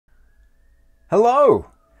Hello!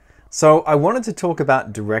 So I wanted to talk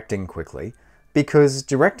about directing quickly because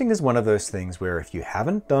directing is one of those things where if you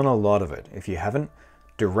haven't done a lot of it, if you haven't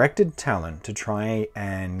directed talent to try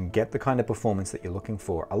and get the kind of performance that you're looking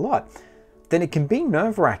for a lot, then it can be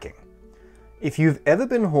nerve-wracking. If you've ever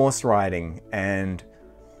been horse riding and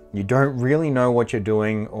you don't really know what you're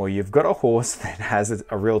doing, or you've got a horse that has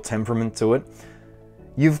a real temperament to it,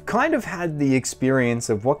 you've kind of had the experience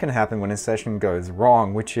of what can happen when a session goes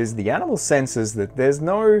wrong, which is the animal senses that there's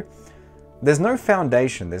no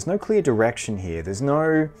foundation, there's no clear direction here, there's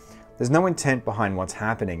no intent behind what's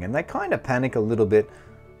happening, and they kind of panic a little bit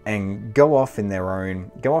and go off in their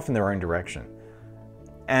own direction.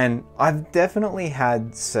 And I've definitely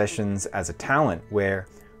had sessions as a talent where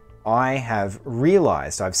I have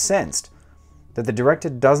realized, I've sensed that the director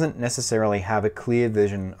doesn't necessarily have a clear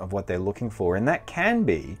vision of what they're looking for. And that can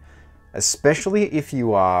be, especially if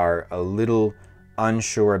you are a little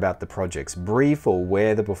unsure about the project's brief or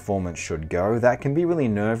where the performance should go, that can be really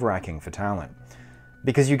nerve-wracking for talent.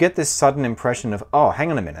 Because you get this sudden impression of, oh,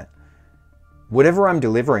 hang on a minute, whatever I'm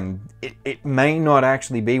delivering, it may not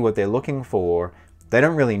actually be what they're looking for. They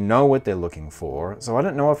don't really know what they're looking for, so I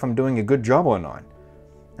don't know if I'm doing a good job or not.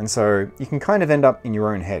 And so you can kind of end up in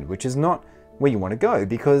your own head, which is not where you want to go,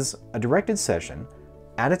 because a directed session,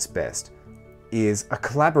 at its best, is a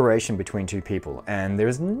collaboration between two people, and there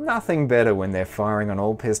is nothing better when they're firing on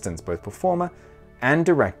all pistons, both performer and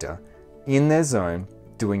director, in their zone,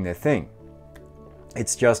 doing their thing.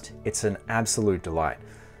 It's an absolute delight.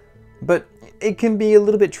 But it can be a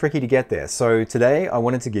little bit tricky to get there, so today I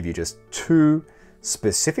wanted to give you just 2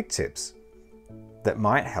 specific tips that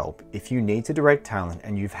might help if you need to direct talent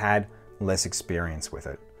and you've had less experience with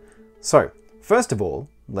it. So, first of all,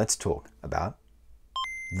 let's talk about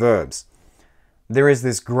verbs. There is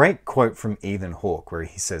this great quote from Ethan Hawke where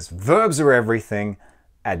he says, "Verbs are everything,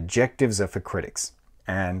 adjectives are for critics."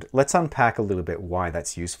 And let's unpack a little bit why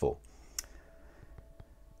that's useful.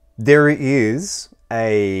 There is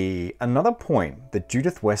another point that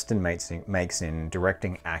Judith Weston makes in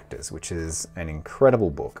Directing Actors, which is an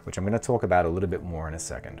incredible book, which I'm going to talk about a little bit more in a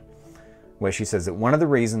second, where she says that one of the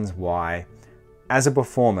reasons why, as a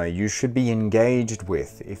performer, you should be engaged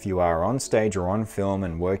with, if you are on stage or on film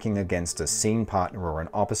and working against a scene partner or an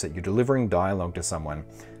opposite, you're delivering dialogue to someone,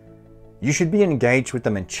 you should be engaged with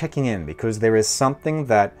them and checking in, because there is something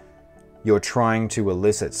that you're trying to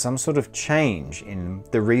elicit, some sort of change in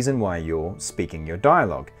the reason why you're speaking your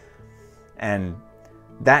dialogue. And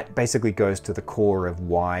that basically goes to the core of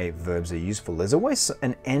why verbs are useful. There's always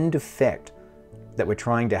an end effect that we're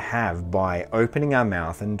trying to have by opening our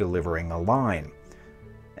mouth and delivering a line.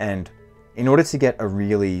 And in order to get a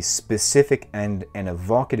really specific and an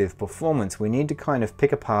evocative performance, we need to kind of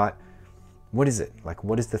pick apart, what is it? Like,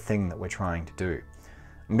 what is the thing that we're trying to do?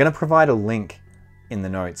 I'm going to provide a link in the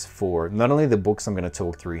notes for not only the books I'm going to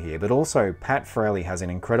talk through here, but also Pat Fraley has an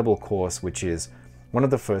incredible course, which is one of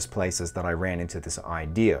the first places that I ran into this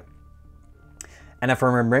idea. And if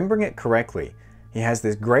I'm remembering it correctly, he has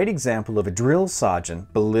this great example of a drill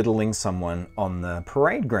sergeant belittling someone on the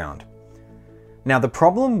parade ground. Now, the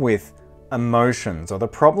problem with emotions, or the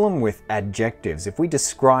problem with adjectives, if we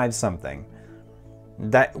describe something,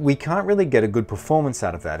 that we can't really get a good performance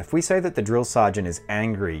out of that. If we say that the drill sergeant is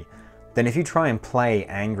angry, then if you try and play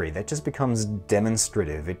angry, that just becomes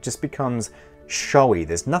demonstrative. It just becomes showy.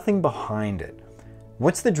 There's nothing behind it.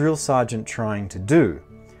 What's the drill sergeant trying to do?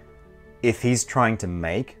 If he's trying to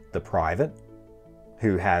make the private,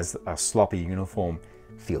 who has a sloppy uniform,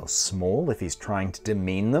 feel small, if he's trying to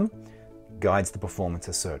demean them, guides the performance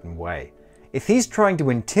a certain way. If he's trying to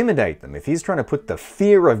intimidate them, if he's trying to put the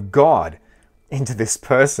fear of God into this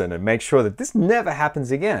person and make sure that this never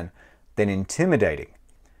happens again, then intimidating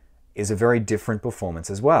is a very different performance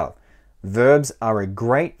as well. Verbs are a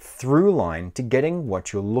great through line to getting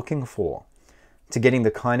what you're looking for, to getting the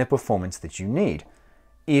kind of performance that you need.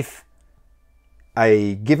 If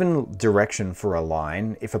a given direction for a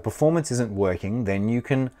line, if a performance isn't working, then you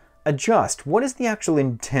can adjust. What is the actual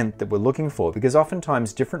intent that we're looking for? Because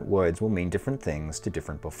oftentimes different words will mean different things to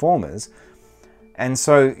different performers. And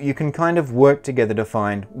so you can kind of work together to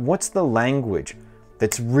find what's the language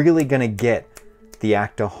that's really going to get the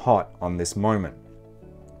actor hot on this moment.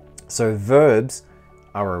 So verbs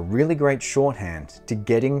are a really great shorthand to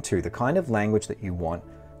getting to the kind of language that you want,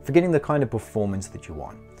 for getting the kind of performance that you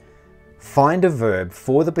want. Find a verb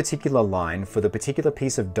for the particular line, for the particular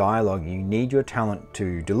piece of dialogue you need your talent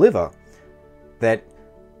to deliver, that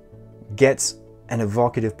gets an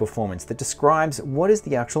evocative performance, that describes what is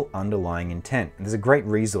the actual underlying intent. And there's a great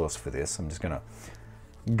resource for this. I'm just going to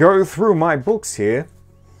go through my books here.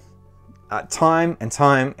 time and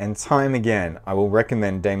time and time again, I will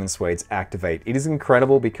recommend Damon Swade's Activate. It is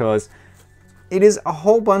incredible because it is a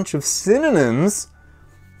whole bunch of synonyms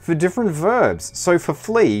for different verbs. So for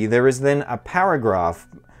flee, there is then a paragraph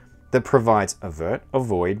that provides avert,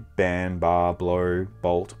 avoid, ban, bar, blow,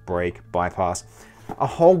 bolt, break, bypass. A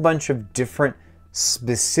whole bunch of different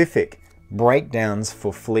specific breakdowns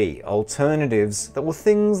for flee, alternatives that were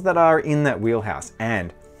things that are in that wheelhouse.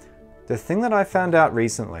 And the thing that I found out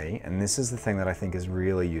recently, and this is the thing that I think is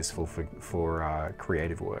really useful for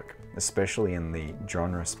creative work, especially in the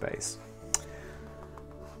genre space,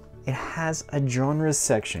 it has a genres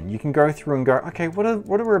section. You can go through and go, okay, what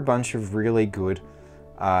are a bunch of really good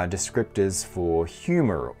descriptors for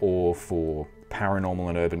humor, or for paranormal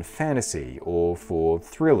and urban fantasy, or for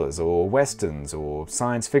thrillers, or westerns, or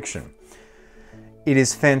science fiction. It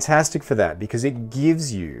is fantastic for that because it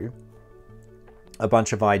gives you a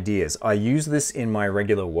bunch of ideas. I use this in my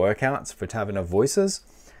regular workouts for Taverna Voices.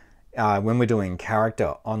 When we're doing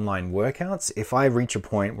character online workouts, if I reach a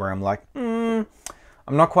point where I'm like, I'm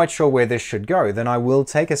not quite sure where this should go, then I will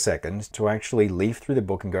take a second to actually leaf through the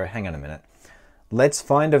book and go, hang on a minute. Let's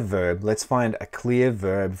find a verb. Let's find a clear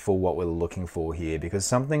verb for what we're looking for here, because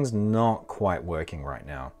something's not quite working right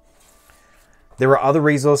now. There are other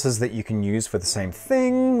resources that you can use for the same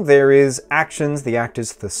thing. There is Actions, the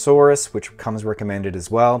Actors Thesaurus, which comes recommended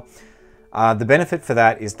as well. The benefit for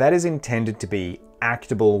that is intended to be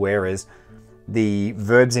actable, whereas the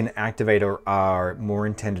verbs in Activator are more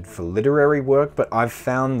intended for literary work, but I've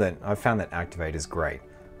found that Activate is great.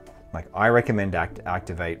 Like, I recommend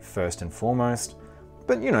Activate first and foremost,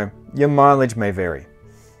 but you know, your mileage may vary.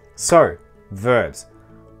 So, verbs.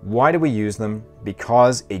 Why do we use them?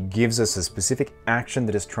 Because it gives us a specific action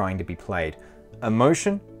that is trying to be played.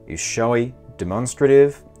 Emotion is showy,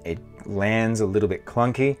 demonstrative, it lands a little bit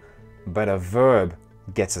clunky, but a verb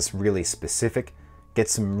gets us really specific,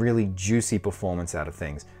 gets some really juicy performance out of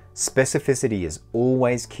things. Specificity is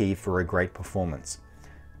always key for a great performance.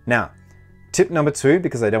 Now, tip number 2,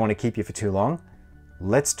 because I don't want to keep you for too long,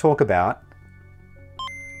 let's talk about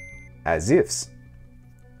as-ifs.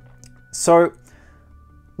 So,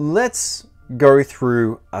 let's go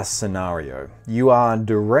through a scenario. You are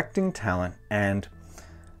directing talent and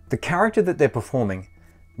the character that they're performing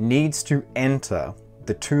needs to enter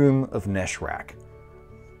the tomb of Neshrak,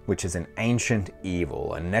 which is an ancient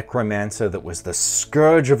evil, a necromancer that was the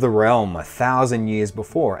scourge of the realm 1,000 years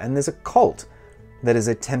before, and there's a cult that is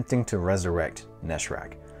attempting to resurrect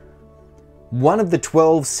Neshrak. One of the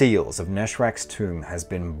 12 seals of Neshrak's tomb has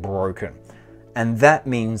been broken, and that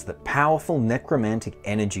means that powerful necromantic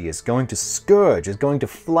energy is going to scourge, is going to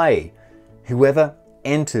flay whoever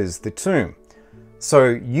enters the tomb. So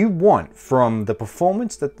you want, from the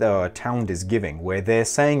performance that the talent is giving, where they're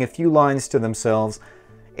saying a few lines to themselves,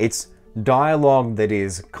 it's dialogue that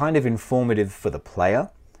is kind of informative for the player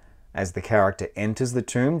as the character enters the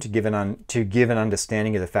tomb, to give an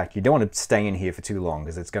understanding of the fact you don't want to stay in here for too long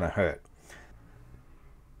because it's going to hurt.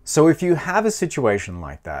 So if you have a situation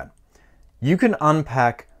like that, you can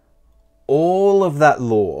unpack all of that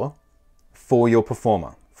lore for your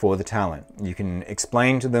performer, for the talent. You can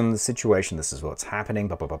explain to them the situation, this is what's happening,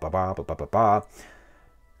 blah, blah, blah, blah, blah, blah, blah, blah,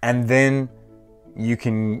 and then you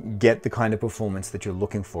can get the kind of performance that you're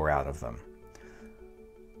looking for out of them.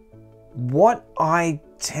 What I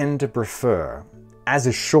tend to prefer as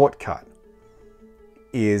a shortcut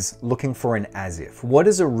is looking for an as-if. What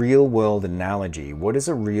is a real-world analogy? What is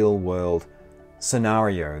a real-world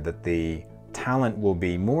scenario that the talent will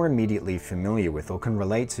be more immediately familiar with or can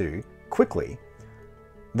relate to quickly,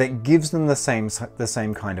 that gives them the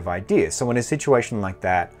same kind of idea? So in a situation like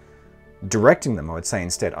that, directing them, I would say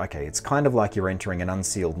instead, okay, it's kind of like you're entering an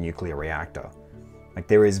unsealed nuclear reactor. Like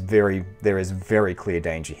there is very clear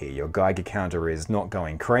danger here. Your Geiger counter is not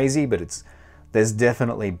going crazy, but there's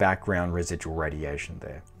definitely background residual radiation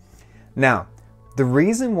there. Now, the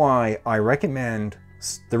reason why I recommend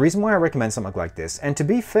something like this, and to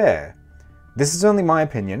be fair, this is only my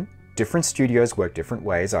opinion. Different studios work different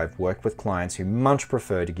ways. I've worked with clients who much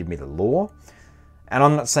prefer to give me the lore, and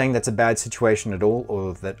I'm not saying that's a bad situation at all,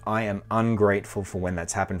 or that I am ungrateful for when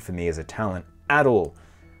that's happened for me as a talent at all.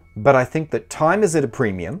 But I think that time is at a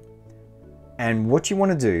premium, and what you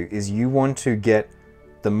want to do is you want to get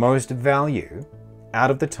the most value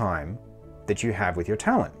out of the time that you have with your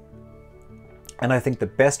talent. And I think the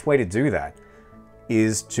best way to do that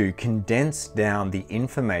is to condense down the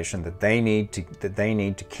information that they need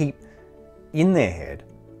to keep in their head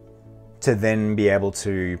to then be able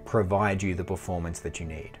to provide you the performance that you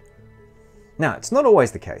need. Now, it's not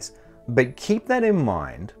always the case, but keep that in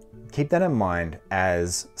mind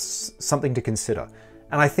as something to consider.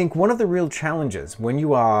 And I think one of the real challenges when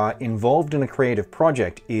you are involved in a creative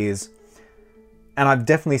project is, and I've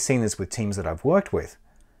definitely seen this with teams that I've worked with,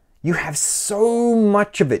 you have so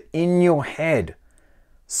much of it in your head,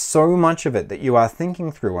 so much of it that you are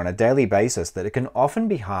thinking through on a daily basis that it can often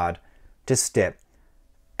be hard to step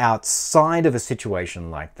outside of a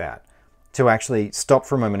situation like that, to actually stop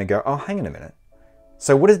for a moment and go, oh, hang on a minute.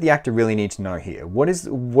 So what does the actor really need to know here? What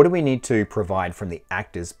do we need to provide from the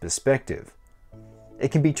actor's perspective?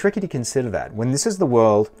 It can be tricky to consider that when this is the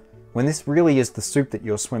world, when this really is the soup that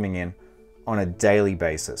you're swimming in on a daily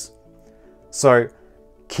basis. So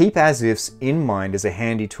keep as-ifs in mind as a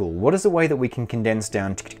handy tool. What is a way that we can condense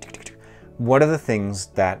down? What are the things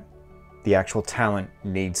that the actual talent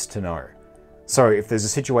needs to know? So if there's a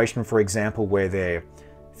situation, for example, where they're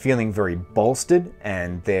feeling very bolstered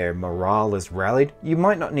and their morale is rallied, you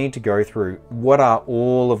might not need to go through what are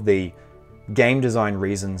all of the game design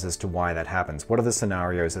reasons as to why that happens. What are the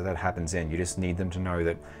scenarios that happens in? You just need them to know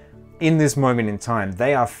that in this moment in time,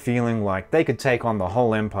 they are feeling like they could take on the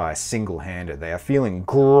whole empire single-handed. They are feeling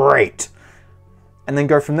great. And then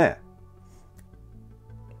go from there.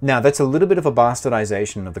 Now, that's a little bit of a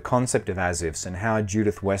bastardization of the concept of as-ifs and how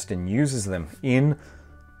Judith Weston uses them in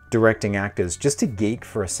directing actors. Just to geek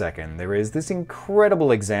for a second, there is this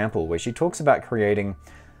incredible example where she talks about creating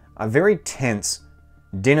a very tense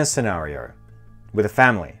dinner scenario with a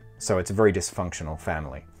family. So it's a very dysfunctional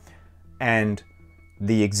family. And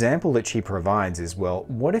the example that she provides is, well,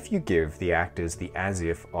 what if you give the actors the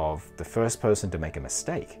as-if of the first person to make a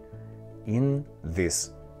mistake in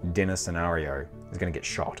this dinner scenario is going to get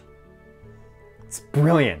shot? It's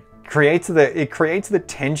brilliant. It creates the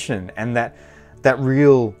tension and that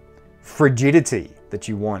real frigidity that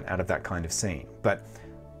you want out of that kind of scene. But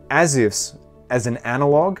as-ifs as an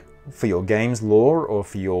analog for your game's lore or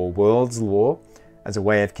for your world's lore, as a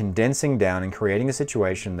way of condensing down and creating a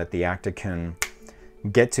situation that the actor can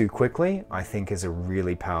get to quickly, I think is a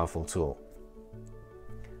really powerful tool.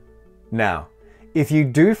 Now, if you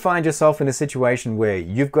do find yourself in a situation where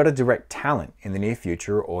you've got a direct talent in the near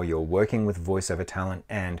future, or you're working with voiceover talent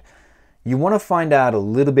and you want to find out a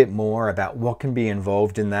little bit more about what can be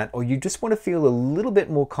involved in that, or you just want to feel a little bit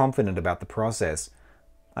more confident about the process,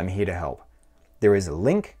 I'm here to help. There is a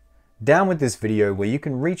link down with this video where you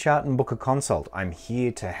can reach out and book a consult. I'm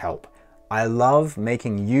here to help. I love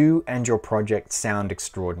making you and your project sound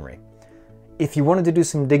extraordinary. If you wanted to do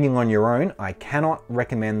some digging on your own, I cannot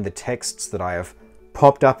recommend the texts that I have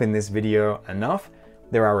popped up in this video enough.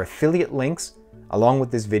 There are affiliate links along with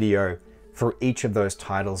this video for each of those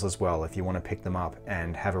titles as well, if you want to pick them up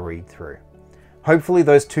and have a read through. Hopefully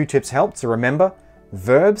those 2 tips helped. So remember,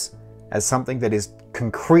 verbs as something that is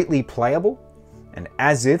concretely playable, and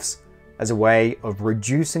as-ifs as a way of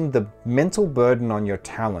reducing the mental burden on your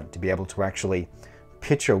talent to be able to actually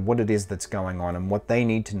picture what it is that's going on and what they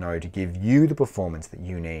need to know to give you the performance that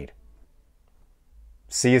you need.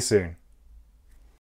 See you soon.